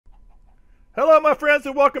Hello, my friends,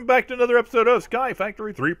 and welcome back to another episode of Sky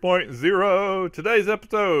Factory 3.0. Today's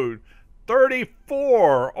episode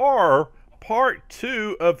 34, or part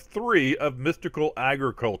 2 of 3 of Mystical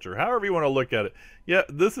Agriculture. However you want to look at it. Yeah,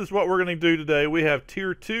 this is what we're going to do today. We have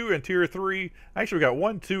Tier 2 and Tier 3. Actually, we got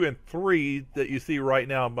 1, 2, and 3 that you see right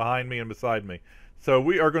now behind me and beside me. So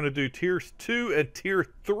we are going to do Tiers 2 and Tier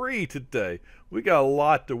 3 today. We got a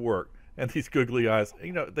lot to work. And these googly eyes,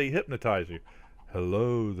 you know, they hypnotize you.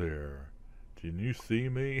 Hello there. Can you see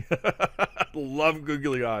me? Love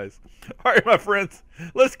googly eyes. All right, my friends,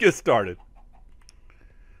 let's get started.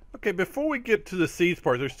 Okay, before we get to the seeds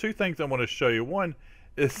part, there's two things I want to show you. One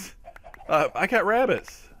is I got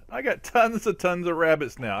rabbits. I got tons of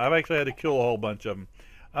rabbits now. I've actually had to kill a whole bunch of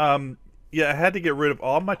them. Yeah, I had to get rid of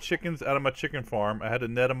all my chickens out of my chicken farm. I had to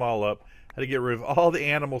net them all up. I had to get rid of all the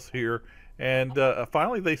animals here. And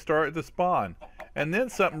finally, they started to spawn. And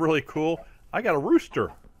then something really cool, I got a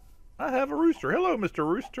rooster. I have a rooster. Hello, Mr.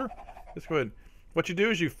 Rooster. Let's go ahead. What you do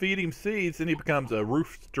is you feed him seeds, and he becomes a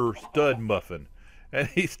rooster stud muffin. And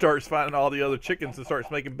he starts finding all the other chickens and starts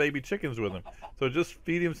making baby chickens with them. So just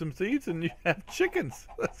feed him some seeds, and you have chickens.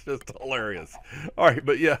 That's just hilarious. All right,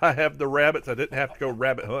 but yeah, I have the rabbits. I didn't have to go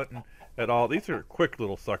rabbit hunting at all. These are quick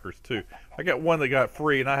little suckers, too. I got one that got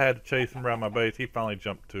free, and I had to chase him around my base. He finally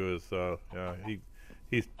jumped to his,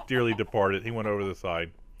 he's dearly departed. He went over the side.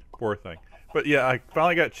 Poor thing. But yeah, I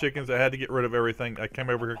finally got chickens. I had to get rid of everything. I came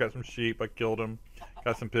over here, got some sheep. I killed them.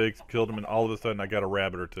 Got some pigs, killed them, and all of a sudden I got a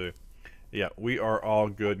rabbit or two. Yeah, we are all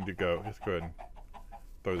good to go. Let's go ahead and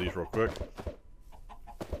throw these real quick.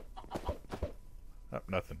 Oh,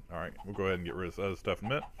 nothing. All right, we'll go ahead and get rid of this other stuff in a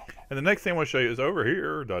minute. And the next thing I want to show you is over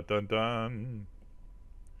here. Dun dun dun.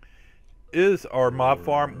 Is our mob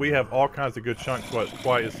farm. We have all kinds of good chunks. Let's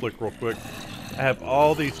quiet this look real quick. I have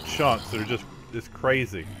all these chunks that are just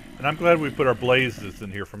crazy. And I'm glad we put our blazes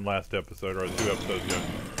in here from last episode, or 2 episodes ago.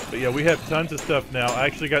 But yeah, we have tons of stuff now. I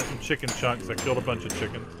actually got some chicken chunks. I killed a bunch of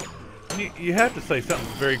chickens. And you have to say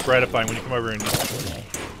something's very gratifying when you come over and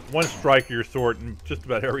one strike of your sword and just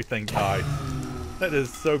about everything dies. That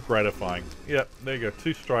is so gratifying. Yep, there you go.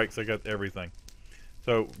 2 strikes, I got everything.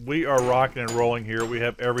 So we are rocking and rolling here. We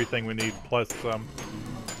have everything we need plus some.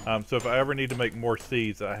 So if I ever need to make more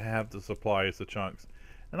seeds, I have the supplies, the chunks.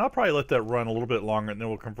 And I'll probably let that run a little bit longer, and then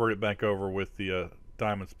we'll convert it back over with the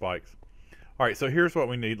diamond spikes. All right, so here's what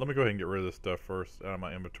we need. Let me go ahead and get rid of this stuff first out of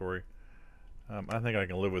my inventory. I think I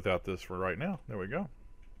can live without this for right now. There we go.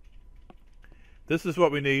 This is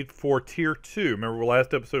what we need for Tier 2. Remember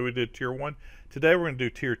last episode we did Tier 1? Today we're going to do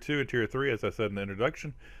Tier 2 and Tier 3, as I said in the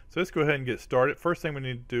introduction. So let's go ahead and get started. First thing we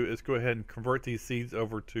need to do is go ahead and convert these seeds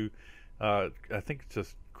over to, I think it's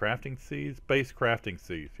just crafting seeds, base crafting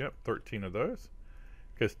seeds. Yep, 13 of those.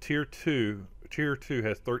 Because Tier 2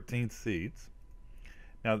 has 13 seeds.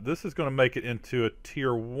 Now this is going to make it into a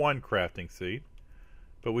Tier 1 crafting seed,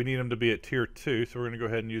 but we need them to be at Tier 2, so we're going to go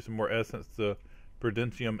ahead and use some more essence, the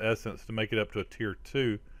Prudentium essence, to make it up to a Tier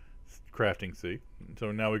 2 crafting seed.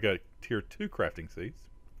 So now we've got Tier 2 crafting seeds.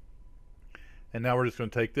 And now we're just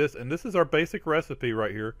going to take this, and this is our basic recipe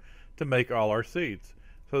right here to make all our seeds.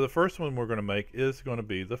 So the first one we're going to make is going to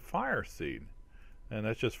be the fire seed. And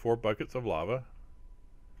that's just 4 buckets of lava.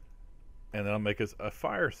 And then I'll make us a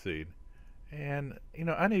fire seed. And, you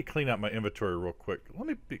know, I need to clean out my inventory real quick.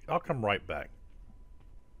 I'll come right back.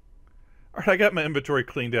 All right, I got my inventory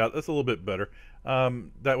cleaned out. That's a little bit better.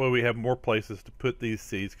 That way we have more places to put these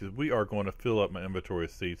seeds, because we are going to fill up my inventory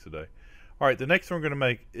with seeds today. All right, the next one we're going to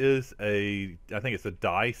make is I think it's a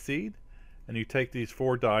dye seed. And you take these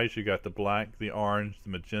 4 dyes. You got the black, the orange,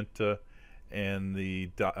 the magenta, and the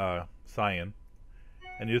cyan.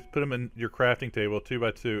 And you just put them in your crafting table 2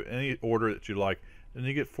 by 2, any order that you like. And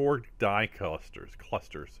you get 4 dye clusters.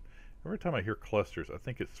 Every time I hear clusters, I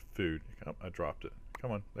think it's food. Oh, I dropped it.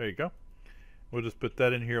 Come on, there you go. We'll just put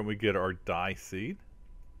that in here and we get our dye seed.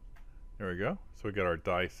 There we go. So we got our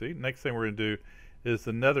dye seed. Next thing we're going to do is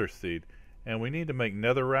the nether seed. And we need to make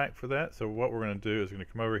netherrack for that. So what we're going to do is we're going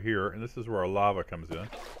to come over here, and this is where our lava comes in.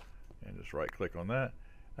 And just right click on that.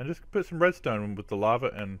 And just put some redstone with the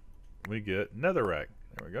lava, and we get netherrack.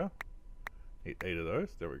 There we go. Need 8 of those.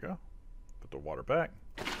 There we go. Put the water back.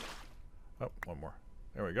 Oh, one more.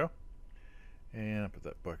 There we go. And I put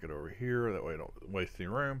that bucket over here. That way I don't waste any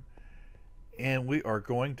room. And we are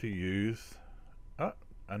going to use... Oh,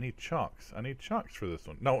 I need chunks. I need chunks for this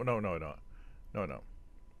one. No.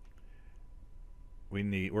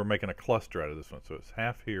 We're making a cluster out of this one. So it's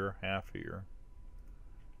half here, half here,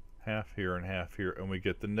 half here, and half here. And we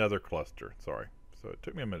get the nether cluster. Sorry. So it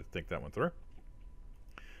took me a minute to think that one through.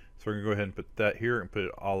 So we're going to go ahead and put that here and put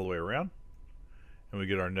it all the way around. And we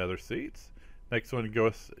get our nether seeds. Next one,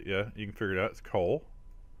 yeah, you can figure it out. It's coal.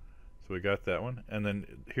 So we got that one. And then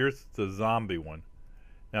here's the zombie one.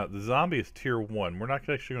 Now, the zombie is tier 1. We're not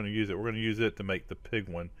actually going to use it. We're going to use it to make the pig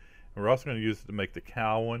one. And we're also going to use it to make the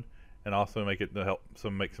cow one, and also make it to help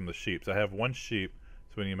make some of the sheep. So I have 1 sheep,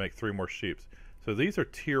 so we need to make 3 more sheep. So these are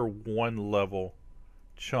tier 1 level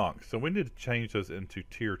chunks. So we need to change those into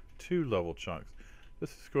tier 2 level chunks.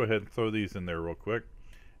 Let's just go ahead and throw these in there real quick.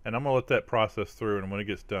 And I'm going to let that process through, and when it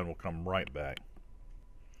gets done, we'll come right back.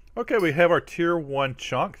 Okay, we have our tier 1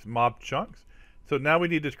 chunks, mob chunks. So now we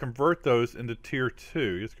need to convert those into tier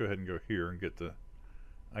 2. Let's go ahead and go here and get the...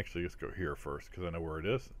 Actually, let's go here first because I know where it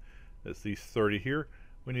is. It's these 30 here.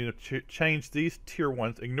 We need to change these tier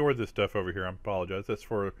 1s. Ignore this stuff over here. I apologize. That's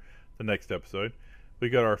for the next episode. We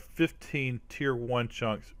got our 15 tier 1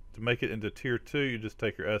 chunks. To make it into tier 2, you just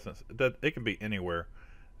take your essence. It can be anywhere.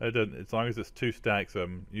 It doesn't, as long as it's 2 stacks of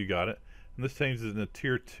them, you got it. And this changes it into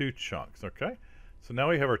tier 2 chunks, okay? So now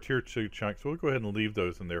we have our tier 2 chunks. We'll go ahead and leave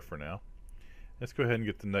those in there for now. Let's go ahead and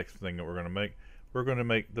get the next thing that we're going to make. We're going to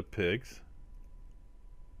make the pigs.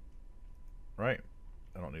 Right?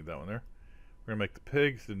 I don't need that one there. We're going to make the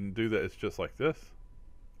pigs and do that. It's just like this.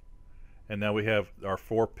 And now we have our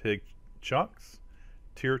 4 pig chunks.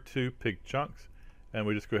 Tier 2 pig chunks. And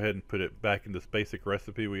we just go ahead and put it back in this basic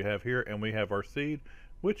recipe we have here. And we have our seed,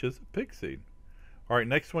 which is a pig seed. Alright,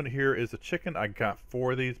 next one here is a chicken. I got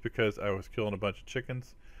 4 of these because I was killing a bunch of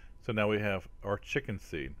chickens. So now we have our chicken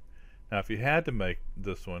seed. Now if you had to make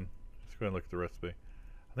this one, let's go ahead and look at the recipe.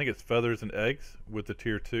 I think it's feathers and eggs with the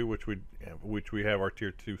tier 2, which we have our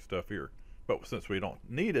tier 2 stuff here. But since we don't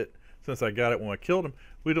need it, since I got it when I killed him,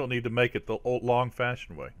 we don't need to make it the old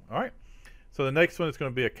long-fashioned way. Alright, so the next one is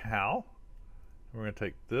going to be a cow. We're going to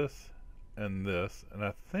take this, and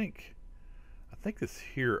I think this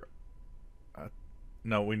here,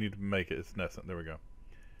 no, we need to make it. It's nescent. There we go.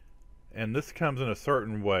 And this comes in a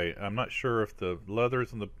certain way. I'm not sure if the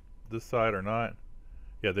leather's on this side or not.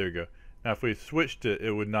 Yeah, there you go. Now, if we switched it,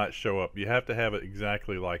 it would not show up. You have to have it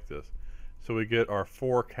exactly like this. So we get our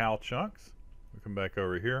 4 cow chunks. We come back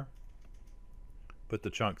over here. Put the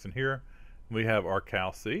chunks in here. We have our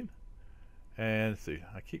cow seed. And let's see,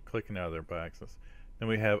 I keep clicking out of there by accident. Then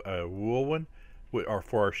we have a wool one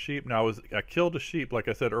for our sheep. Now I killed a sheep, like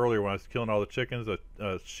I said earlier when I was killing all the chickens.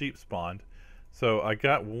 A sheep spawned, so I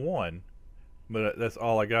got 1, but that's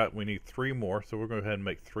all I got. We need 3 more, so we're going to go ahead and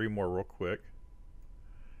make 3 more real quick.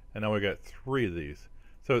 And now we got 3 of these.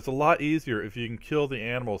 So it's a lot easier if you can kill the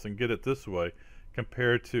animals and get it this way,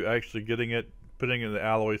 compared to actually getting it, putting it in the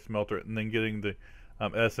alloy smelter, and then getting the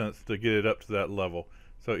essence to get it up to that level.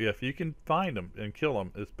 So yeah, if you can find them and kill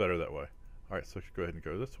them, it's better that way. Alright, so let's go ahead and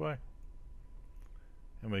go this way.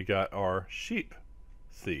 And we got our sheep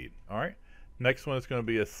seed. Alright, next one is going to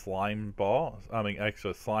be a slime ball.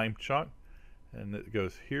 Actually a slime chunk. And it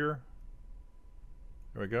goes here.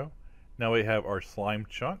 There we go. Now we have our slime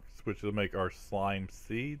chunks, which will make our slime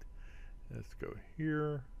seed. Let's go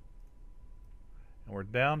here. And we're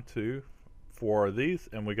down to 4 of these,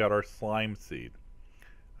 and we got our slime seed.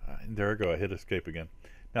 And there we go, I hit escape again.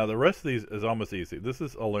 Now the rest of these is almost easy. This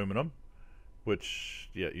is aluminum, which,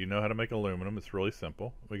 yeah, you know how to make aluminum. It's really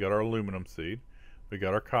simple. We got our aluminum seed. We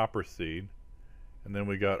got our copper seed. And then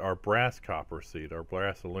we got our brass copper seed, our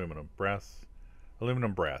aluminum brass,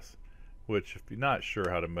 which if you're not sure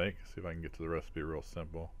how to make, see if I can get to the recipe real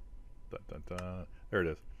simple. Dun, dun, dun. There it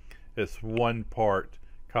is. It's 1 part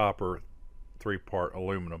copper, 3 part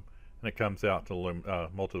aluminum, and it comes out to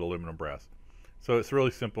molten aluminum brass. So it's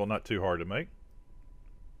really simple, not too hard to make.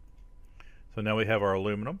 So now we have our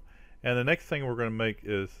aluminum. And the next thing we're going to make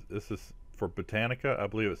is, this is for Botanica. I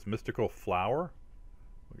believe it's mystical flour.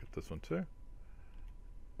 We'll get this one too.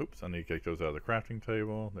 Oops, I need to take those out of the crafting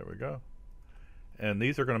table. There we go. And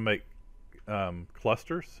these are going to make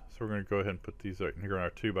clusters. So we're going to go ahead and put these right here on our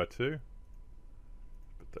 2x2.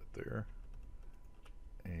 Put that there.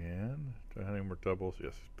 And do I have any more doubles?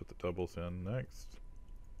 Yes, put the doubles in next.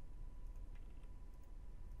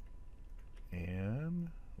 And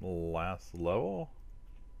last level.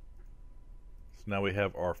 So now we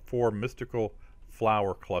have our 4 mystical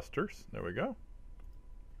flower clusters. There we go.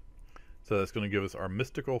 So that's going to give us our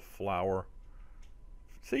mystical flower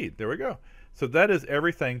seed. There we go. So that is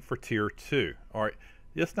everything for tier 2. All right,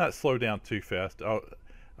 let's not slow down too fast.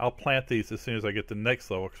 I'll plant these as soon as I get the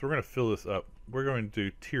next level, because we're going to fill this up. We're going to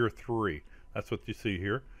do tier 3. That's what you see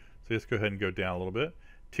here. So let's go ahead and go down a little bit.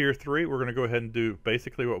 Tier 3, we're going to go ahead and do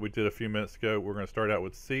basically what we did a few minutes ago. We're going to start out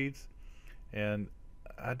with seeds, and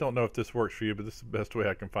I don't know if this works for you, but this is the best way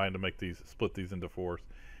I can find to make these, split these into 4s.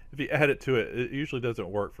 If you add it to it, it usually doesn't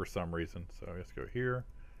work for some reason. So let's go here,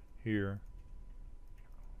 here,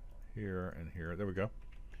 here, and here. There we go.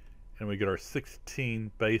 And we get our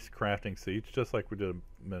 16 base crafting seeds, just like we did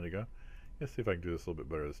a minute ago. Let's see if I can do this a little bit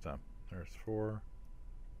better this time. There's 4.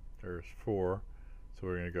 There's 4. So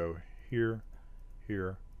we're going to go here,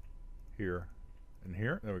 here, here, and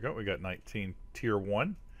here. There we go. We got 19 tier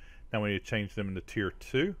 1. Now we need to change them into tier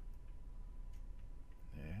 2.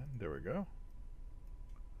 And there we go.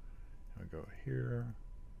 And we go here,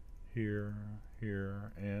 here,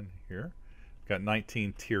 here, and here. Got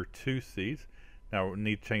 19 tier 2 seeds. Now we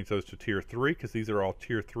need to change those to tier 3 because these are all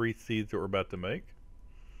tier 3 seeds that we're about to make.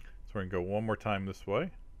 So we're going to go one more time this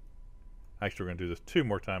way. Actually, we're going to do this 2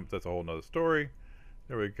 more times. That's a whole nother story.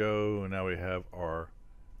 There we go. And now we have our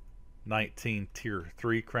 19 tier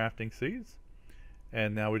 3 crafting seeds.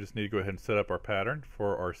 And now we just need to go ahead and set up our pattern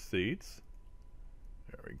for our seeds.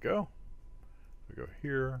 There we go. We go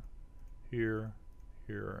here, here,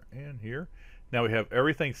 here, and here. Now we have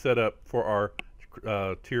everything set up for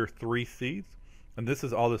our tier 3 seeds. And this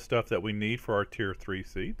is all the stuff that we need for our tier 3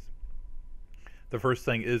 seeds. The first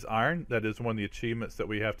thing is iron. That is one of the achievements that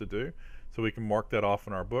we have to do. So we can mark that off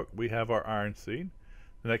in our book. We have our iron seed.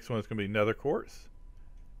 The next one is going to be nether quartz.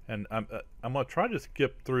 And I'm going to try to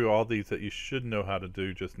skip through all these that you should know how to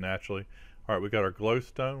do just naturally. All right, we got our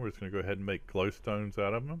glowstone. We're just going to go ahead and make glowstones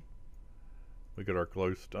out of them. We got our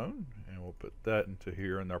glowstone, and we'll put that into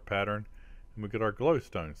here in our pattern. And we get our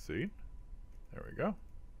glowstone seed. There we go.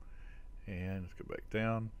 And let's go back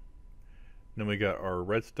down. Then we got our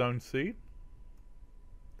redstone seed.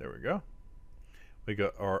 There we go. We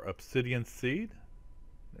got our obsidian seed.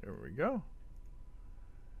 There we go.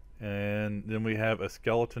 And then we have a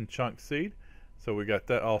skeleton chunk seed. So we got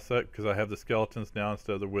that all set because I have the skeletons now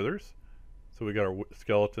instead of the withers. So we got our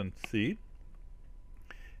skeleton seed.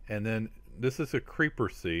 And then this is a creeper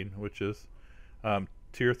seed, which is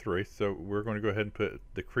tier 3. So we're going to go ahead and put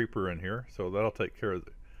the creeper in here. So that'll take care of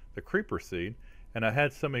the creeper seed. And I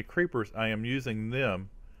had so many creepers, I am using them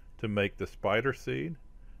to make the spider seed,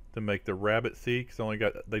 to make the rabbit seed,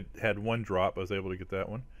 because they had 1 drop. I was able to get that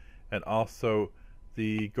one. And also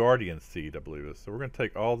the guardian seed, I believe it is. So we're going to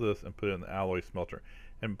take all this and put it in the alloy smelter.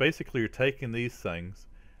 And basically you're taking these things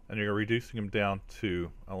and you're reducing them down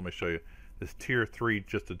to, let me show you, this tier 3,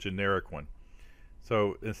 just a generic one.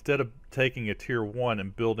 So instead of taking a tier 1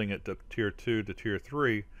 and building it to tier 2 to tier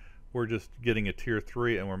 3, we're just getting a tier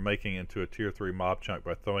 3 and we're making it into a tier 3 mob chunk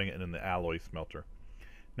by throwing it in the alloy smelter.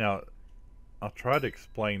 Now, I'll try to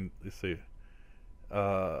explain, let's see,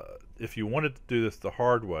 if you wanted to do this the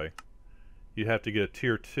hard way, you have to get a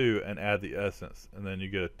tier 2 and add the essence, and then you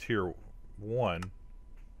get a tier 1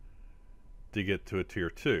 to get to a tier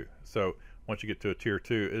 2. So once you get to a tier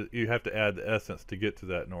 2, you have to add the essence to get to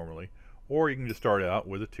that normally. Or you can just start out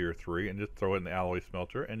with a tier 3 and just throw it in the alloy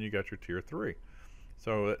smelter and you got your tier 3.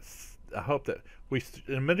 So I hope that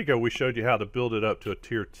a minute ago we showed you how to build it up to a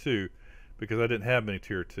tier 2 because I didn't have many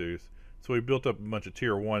tier 2s. So we built up a bunch of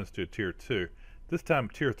tier 1s to a tier 2. This time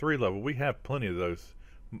tier 3 level, we have plenty of those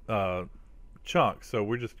chunks. So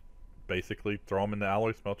we just basically throw them in the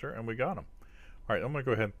alloy smelter and we got them. All right, I'm going to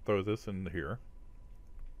go ahead and throw this in here.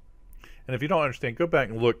 And if you don't understand, go back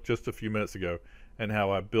and look just a few minutes ago and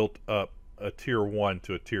how I built up a tier 1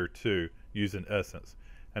 to a tier 2 using essence.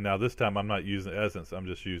 And now this time I'm not using essence, I'm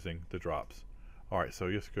just using the drops. All right, so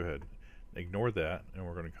just go ahead, ignore that, and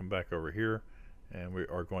we're going to come back over here and we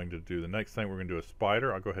are going to do the next thing. We're going to do a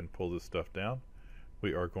spider. I'll go ahead and pull this stuff down.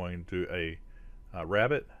 We are going to do a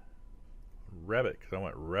rabbit, because I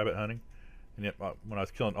went rabbit hunting. And yet when I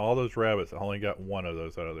was killing all those rabbits, I only got 1 of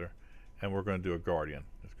those out of there. And we're going to do a guardian.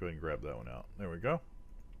 Let's go ahead and grab that one out. There we go.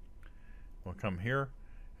 We'll come here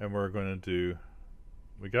and we're going to do,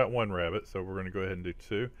 we got 1 rabbit, so we're going to go ahead and do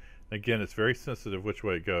 2. And again, it's very sensitive which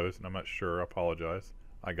way it goes, and I'm not sure. I apologize.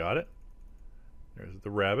 I got it. There's the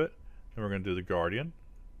rabbit. Then we're going to do the guardian.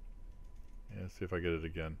 And see if I get it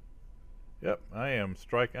again. Yep, I'm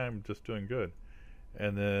just doing good.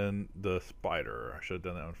 And then the spider. I should have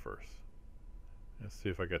done that one first. Let's see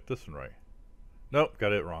if I got this one right. Nope,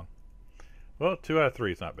 got it wrong. Well, 2 out of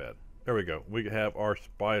 3 is not bad. There we go. We have our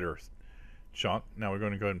spider chunk. Now we're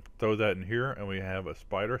going to go ahead and throw that in here, and we have a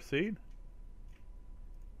spider seed.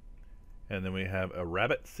 And then we have a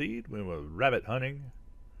rabbit seed. We have a rabbit hunting.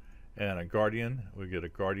 And a guardian. We get a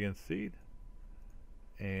guardian seed.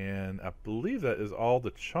 And I believe that is all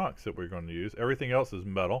the chunks that we're going to use. Everything else is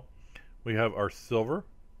metal. We have our silver,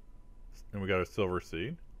 and we got a silver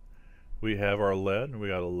seed. We have our lead, and we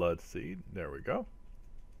got a lead seed. There we go.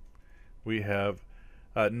 We have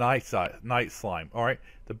night slime. All right.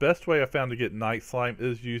 The best way I found to get night slime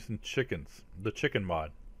is using chickens, the chicken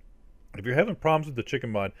mod. If you're having problems with the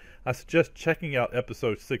chicken mod, I suggest checking out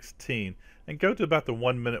episode 16 and go to about the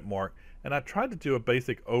 1 minute mark. And I tried to do a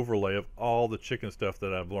basic overlay of all the chicken stuff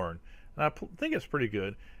that I've learned. And I think it's pretty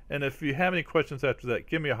good. And if you have any questions after that,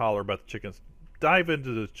 give me a holler about the chickens. Dive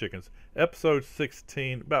into those chickens. Episode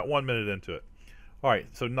 16, about 1 minute into it. Alright,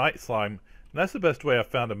 so night slime. And that's the best way I've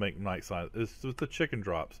found to make night slime, is with the chicken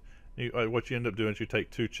drops. What you end up doing is you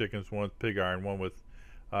take 2 chickens, one with pig iron, one with...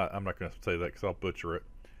 I'm not going to say that because I'll butcher it.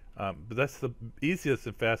 But that's the easiest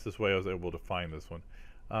and fastest way I was able to find this one.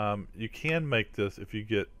 You can make this if you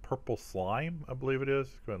get purple slime, I believe it is.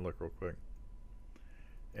 Go ahead and look real quick.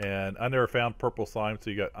 And I never found purple slime, so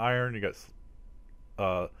you got iron, you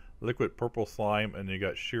got liquid purple slime, and you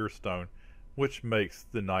got sheer stone, which makes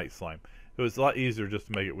the night slime. It was a lot easier just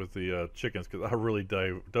to make it with the chickens, because I really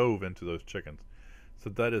dove into those chickens. So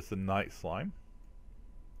that is the night slime.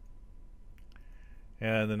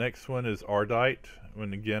 And the next one is Ardite.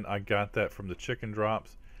 And again, I got that from the chicken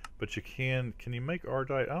drops. But you can you make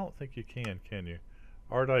Ardite? I don't think you can you?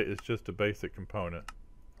 Ardite is just a basic component.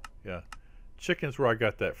 Yeah. Chicken's where I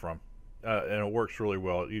got that from. And it works really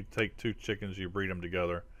well. You take 2 chickens, you breed them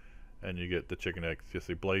together, and you get the chicken eggs. You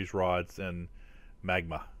see blaze rods and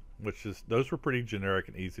magma, which is, those were pretty generic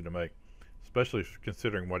and easy to make, especially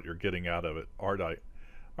considering what you're getting out of it. Ardite.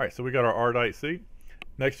 Alright, so we got our Ardite seed.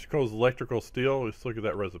 Next goes electrical steel. Let's look at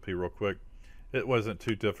that recipe real quick. It wasn't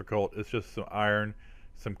too difficult. It's just some iron,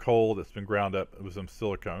 some coal that's been ground up with some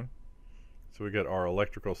silicone. So we got our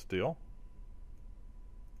electrical steel.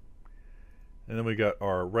 And then we got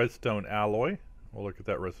our redstone alloy. We'll look at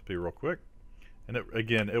that recipe real quick. And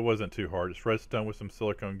again, it wasn't too hard. It's redstone with some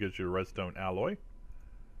silicone, gives you a redstone alloy.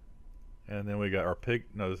 And then we got our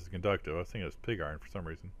this is conductive. I think it's pig iron for some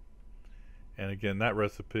reason. And again, that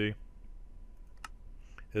recipe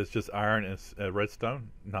is just iron and redstone,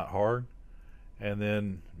 not hard. And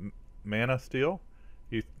then mana steel.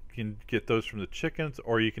 You can get those from the chickens,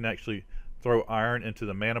 or you can actually throw iron into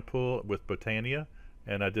the mana pool with Botania.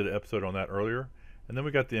 And I did an episode on that earlier. And then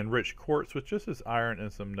we got the enriched quartz, which just is iron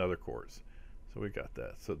and some nether quartz. So we got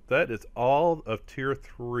that. So that is all of tier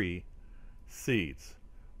 3 seeds.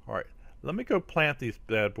 Alright, let me go plant these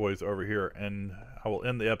bad boys over here, and I will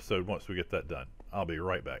end the episode once we get that done. I'll be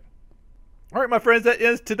right back. Alright, my friends, that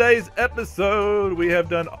ends today's episode. We have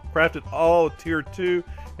crafted all tier 2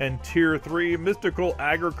 and tier 3 mystical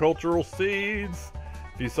agricultural seeds.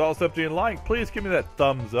 If you saw something you liked, please give me that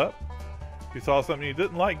thumbs up. If you saw something you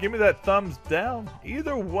didn't like, give me that thumbs down.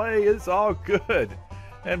 Either way, it's all good.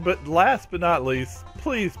 But last but not least,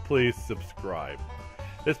 please subscribe.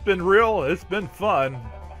 It's been real, it's been fun,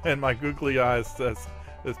 and my googly eyes says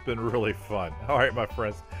it's been really fun. Alright, my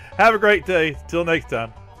friends, have a great day. Till next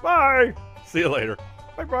time, bye. See you later.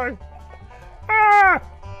 Bye-bye. Ah!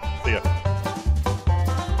 See ya.